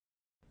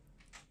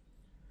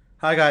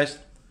Hi guys,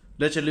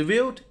 let's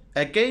review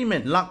a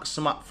gaming lock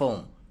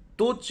smartphone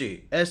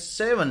DOOGEE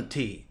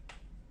S70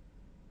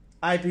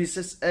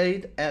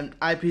 IP68 and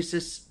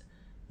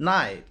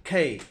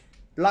IP69K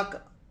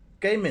lock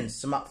gaming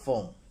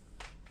smartphone.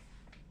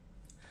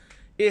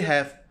 It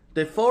has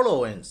the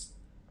following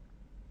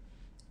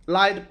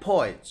light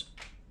points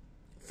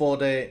for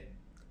the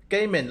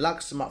gaming lock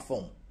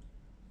smartphone.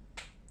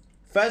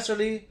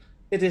 Firstly,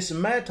 it is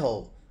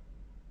metal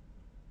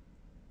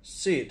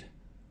sheet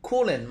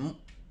cooling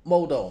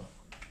model.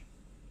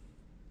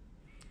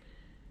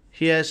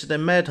 Here's the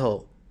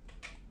metal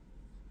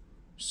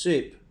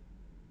sheet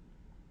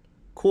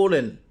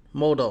cooling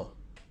model,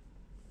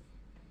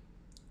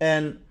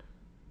 and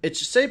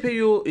its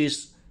CPU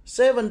is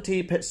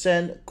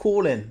 70%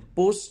 cooling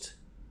boost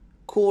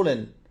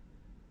cooling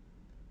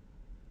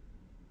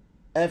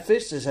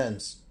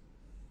efficiency.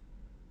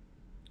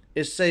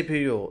 Its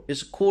CPU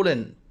is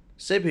cooling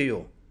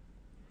CPU,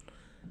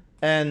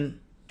 and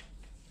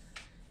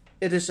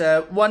it is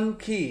a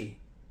one-key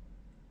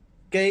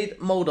gate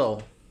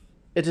model.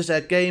 It is a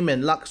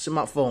gaming lock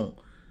smartphone.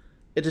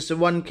 It is a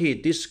one key.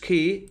 This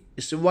key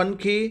is one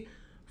key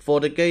for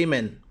the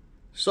gaming.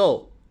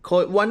 So, call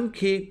it one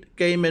key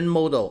gaming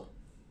model.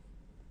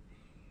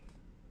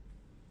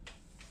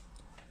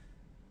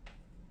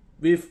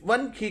 With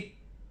one key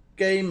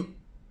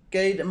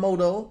gate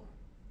model,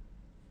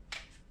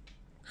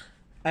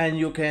 and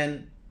you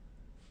can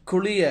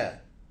clear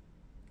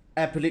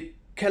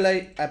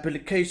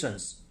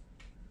applications,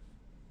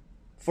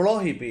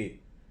 prohibit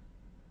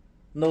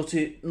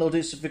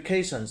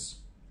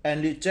notifications,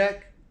 and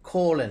reject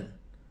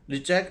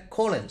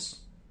callings.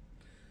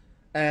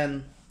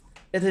 And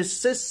it is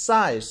 6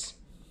 size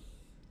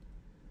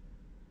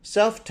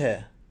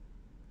software.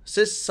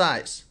 6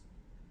 size.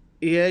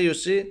 Here you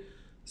see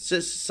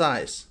 6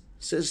 size.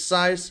 6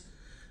 size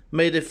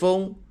made the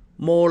phone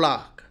more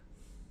lock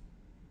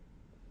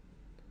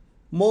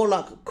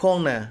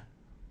corner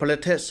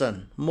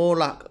protection. More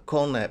lock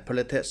corner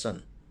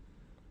protection.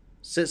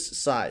 6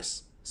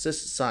 size. 6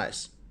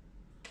 size.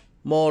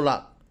 More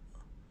lock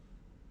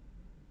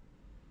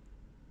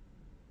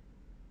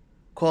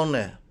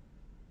corner.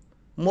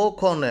 More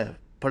corner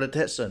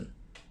protection.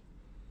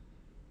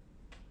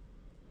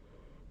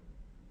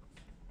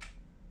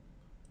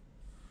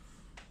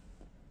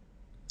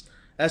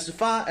 As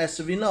far as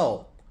we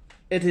know,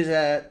 it is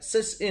a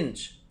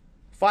 6-inch,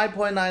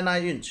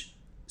 5.99-inch,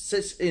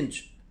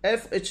 6-inch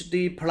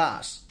FHD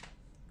Plus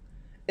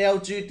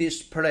LG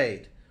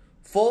display,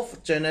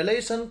 4th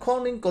generation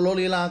Corning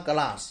Gorilla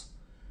Glass,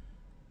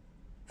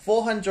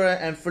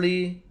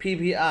 403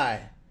 ppi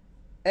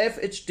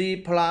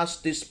FHD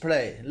Plus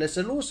display.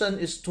 Resolution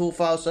is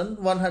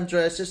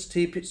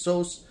 2160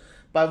 pixels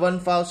by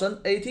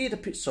 1080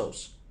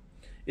 pixels.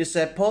 It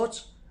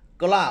supports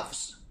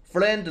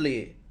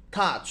gloves-friendly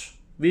touch.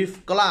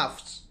 With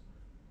gloves,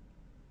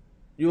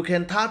 you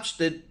can touch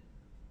the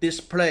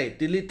display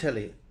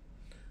directly.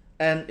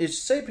 And its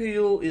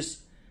CPU is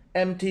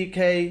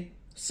MTK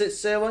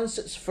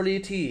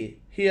 6763T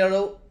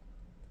Helio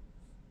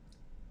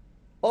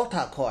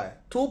Octa core,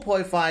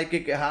 2.5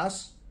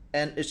 GHz,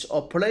 and its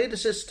operating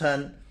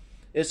system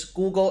is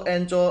Google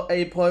Android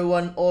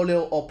 8.1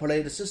 Oreo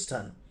operating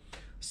system.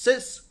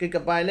 6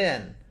 GB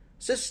RAM,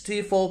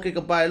 64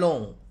 GB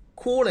ROM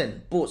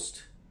Cooling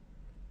Boost.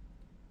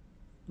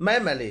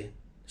 Memory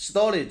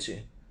storage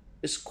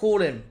is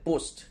Cooling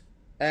Boost,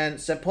 and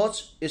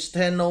supports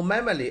external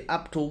memory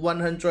up to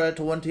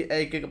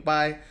 128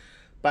 GB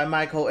by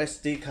micro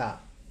SD card.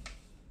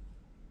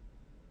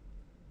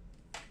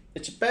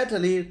 Its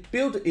battery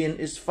built-in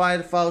is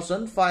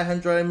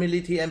 5500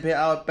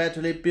 mAh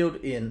battery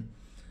built-in,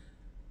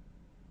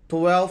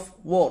 12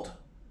 volt,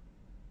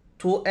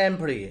 2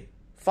 ampere,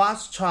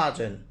 fast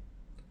charging,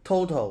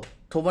 total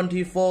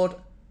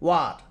 24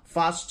 watt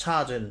fast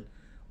charging.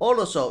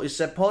 Also, it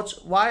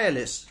supports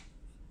wireless.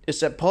 It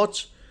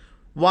supports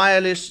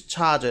wireless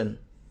charging.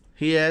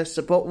 Here,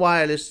 support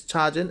wireless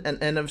charging and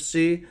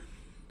NFC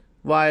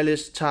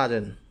wireless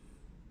charging.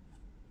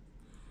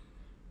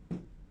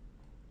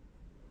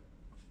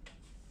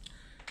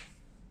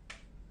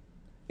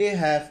 It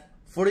has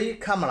 3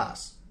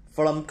 cameras.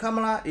 Front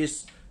camera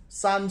is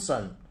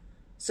Samsung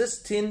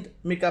 16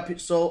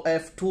 megapixel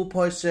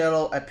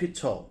f2.0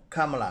 aperture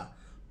camera.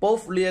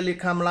 Both rear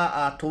camera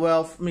are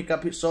 12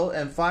 megapixel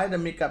and 5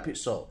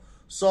 megapixel.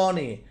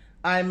 Sony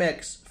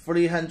IMX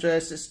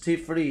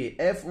 363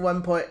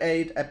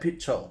 f1.8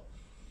 aperture.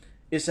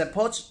 It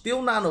supports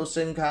dual nano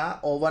SIM card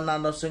or 1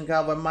 nano SIM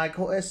card with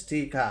micro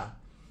SD card.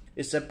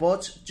 It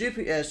supports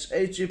GPS,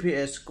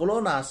 AGPS,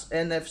 GLONASS,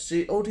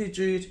 NFC,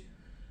 OTG,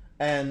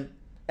 and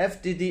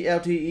FDD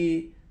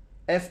LTE,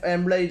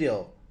 FM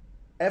radio,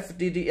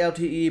 FDD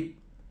LTE,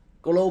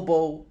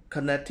 global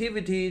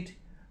connectivity,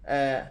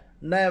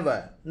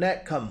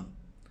 NetCom,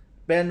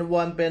 Band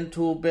 1, Band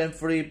 2, Band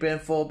 3,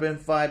 Band 4,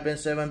 Band 5, Band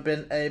 7,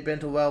 Band 8,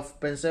 Band 12,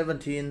 Band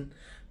 17,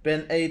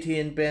 Band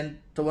 18, Band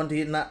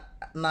 29,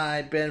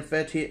 Band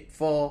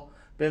 34,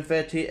 Band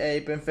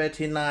 38, Band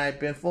 39,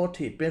 Band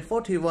 40, Band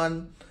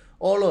 41,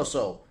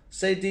 also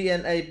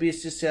CDMA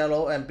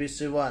BC0 and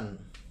BC1.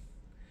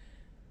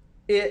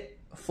 It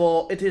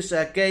is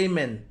a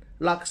gaming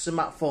like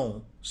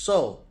smartphone,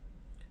 so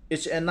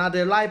it's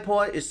another light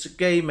point is a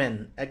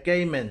gaming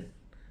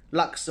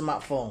like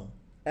smartphone.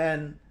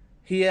 And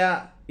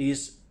here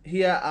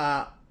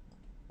are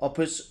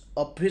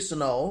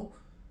optional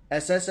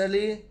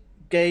accessory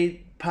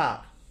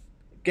GAMEPAD,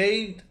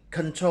 gate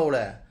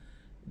controller,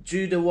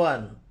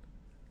 G1.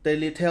 The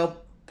retail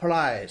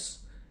price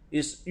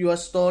is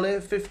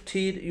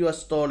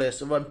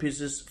 $50, one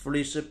piece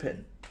free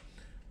shipping.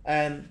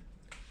 And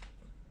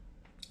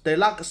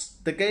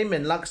the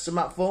gaming like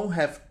smartphone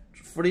have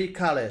 3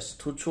 colors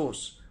to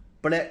choose: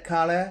 black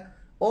color,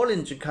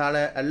 orange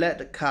color, and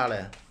red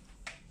color.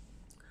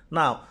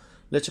 Now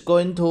let's go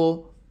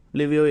into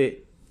review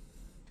it.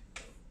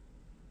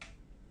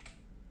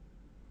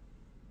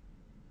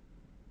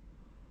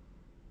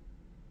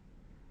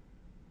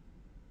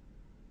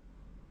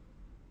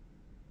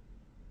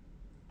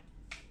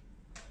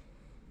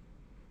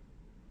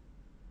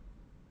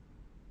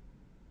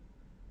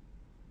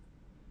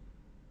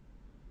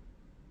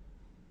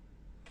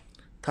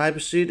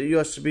 Type-C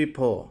USB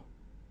port.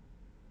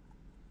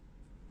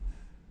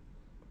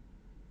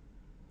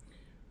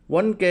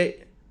 One key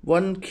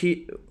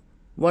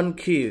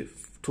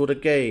to the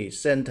game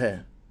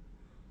center.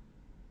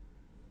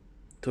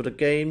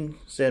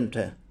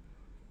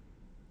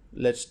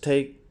 Let's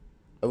take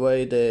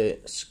away the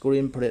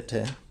screen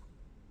protector.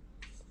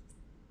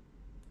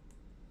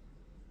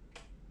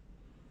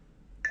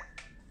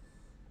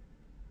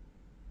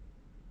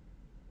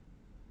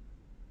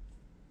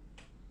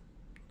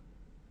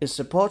 It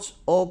supports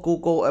all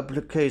Google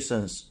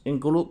applications,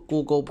 including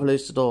Google Play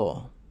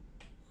Store.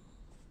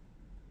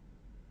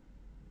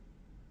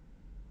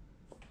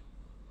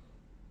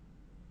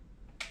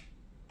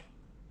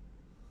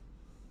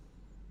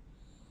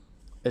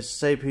 Its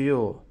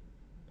CPU,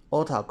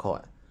 Octa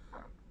core,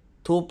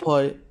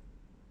 2.5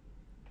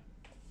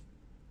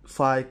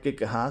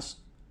 GHz,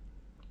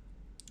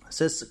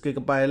 6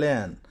 GB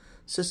RAM,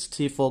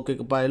 64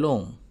 GB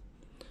ROM.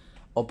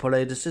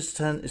 Operating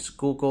system is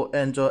Google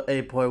Android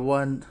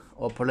 8.1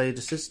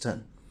 operating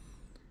system.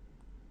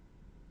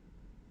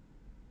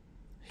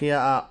 Here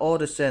are all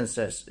the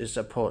sensors it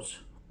supports.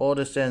 All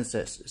the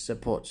sensors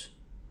support.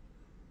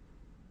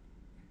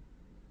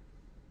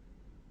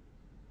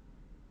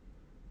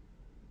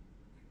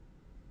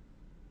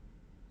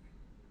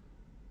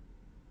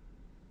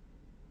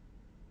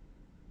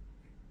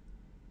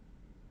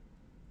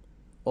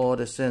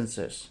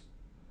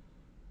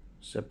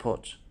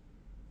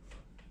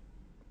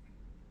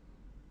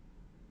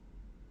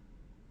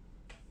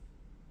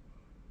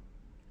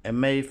 And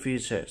main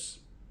features: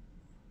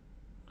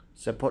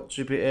 support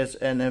GPS,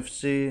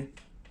 NFC,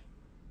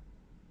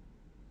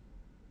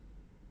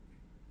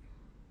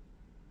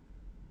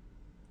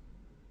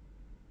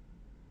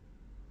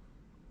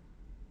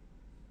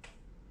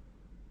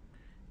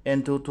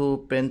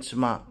 N22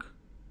 benchmark,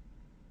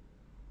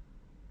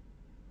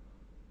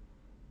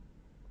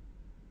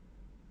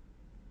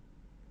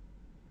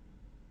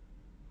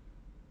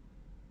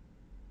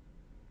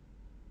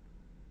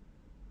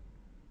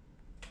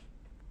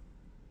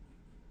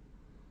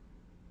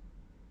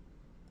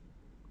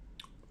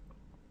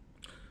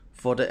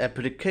 for the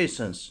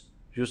applications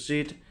you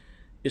see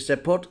it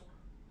support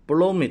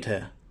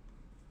barometer.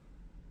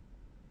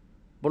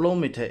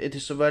 It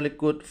is very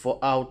good for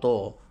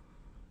outdoor,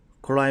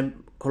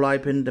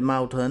 climbing the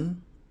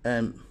mountain,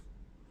 and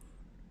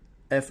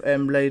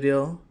FM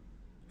radio,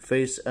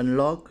 face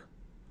unlock,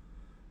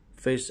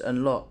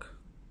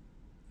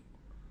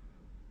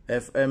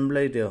 FM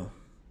radio,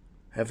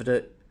 have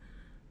the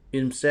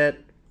insert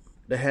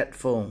the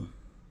headphone,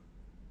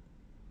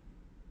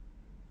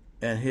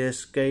 and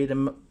here's gate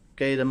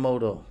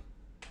model.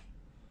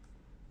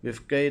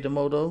 With gate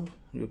model,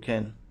 you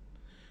can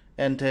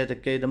enter the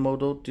gate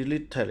model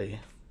digitally.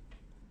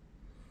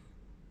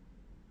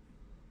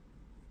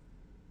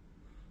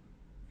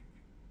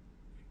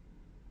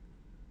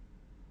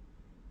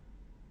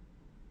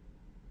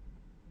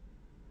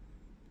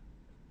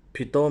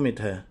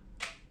 Pedometer,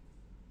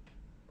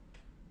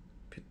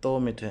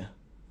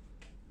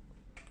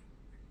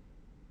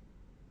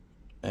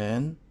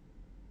 and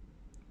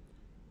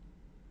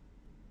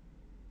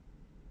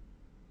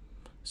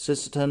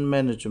system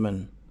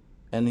management,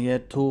 and here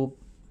two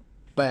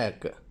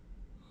bag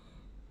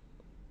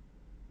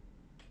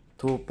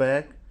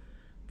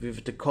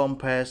with the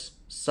compass,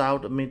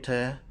 sound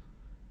meter,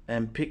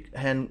 and peak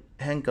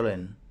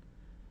handling,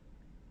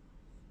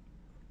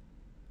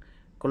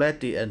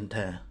 gradient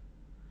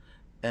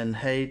and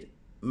height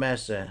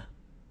measure,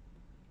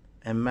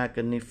 and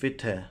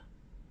magnifier,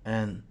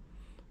 and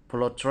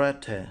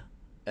protractor,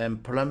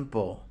 and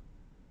plumber.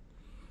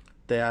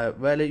 They are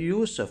very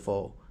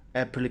useful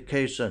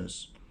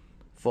applications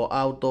for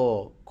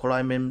outdoor,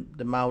 climbing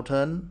the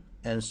mountain,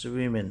 and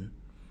swimming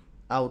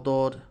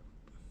outdoor.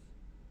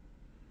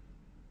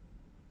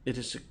 It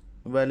is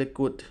very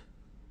good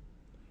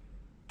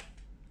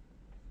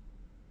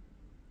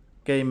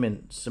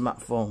gaming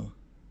smartphone,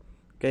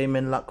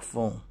 gaming like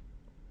phone.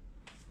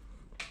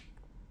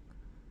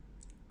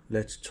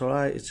 Let's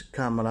try its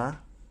camera.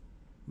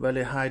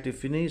 Very high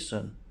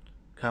definition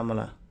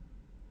camera.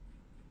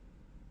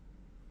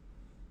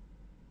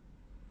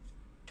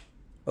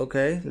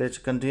 Okay, let's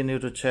continue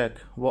to check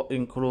what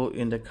included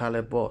in the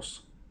color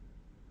box.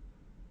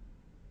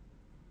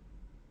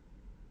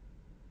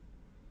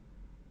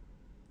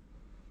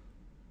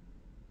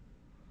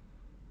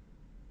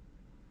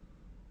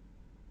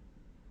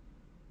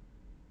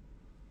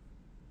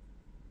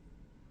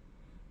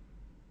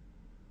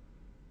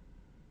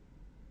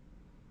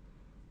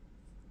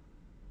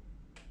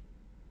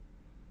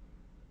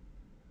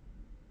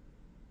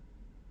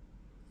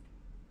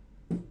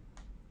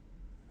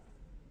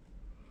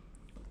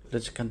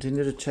 Let's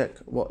continue to check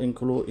what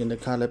included in the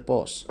color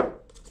box.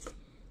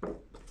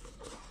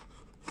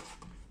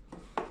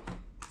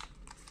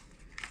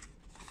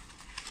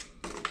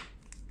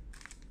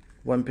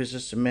 One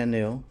piece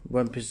manual,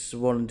 one piece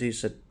warranty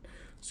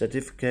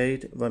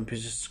certificate, one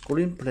piece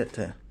screen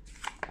protector.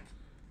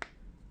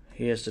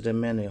 Here's the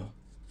manual.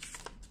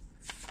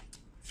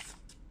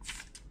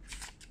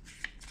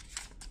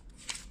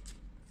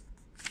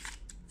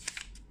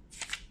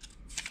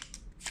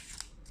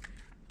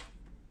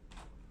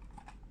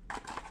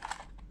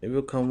 It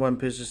will come one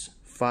piece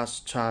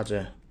fast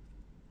charger.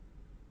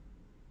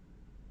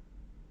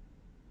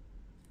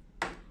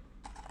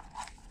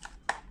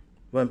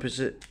 One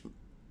piece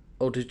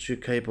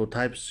OTG cable,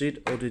 Type-C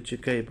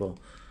OTG cable.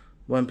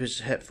 One piece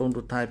headphone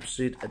to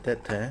Type-C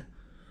adapter.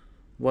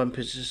 One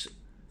piece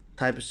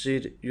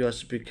Type-C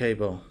USB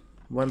cable.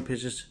 One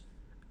piece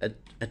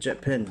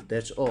eject pin.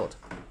 That's all.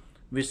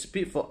 We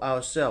speak for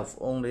ourselves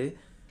only.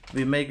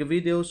 We make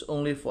videos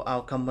only for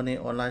our company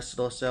online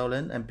store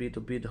selling and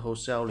B2B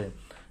wholesaling.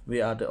 We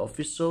are the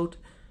official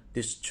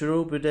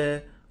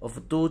distributor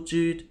of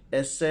DOOGEE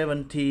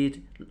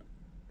S70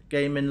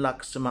 gaming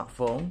lux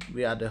smartphone.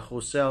 We are the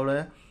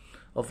wholesaler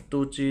of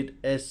DOOGEE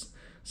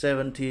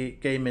S70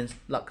 gaming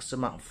lux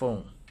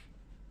smartphone.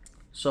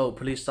 So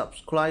please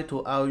subscribe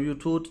to our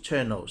YouTube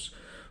channels,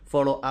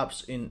 follow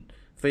us in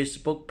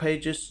Facebook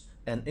pages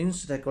and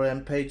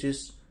Instagram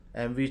pages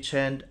and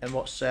WeChat and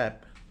WhatsApp.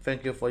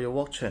 Thank you for your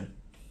watching.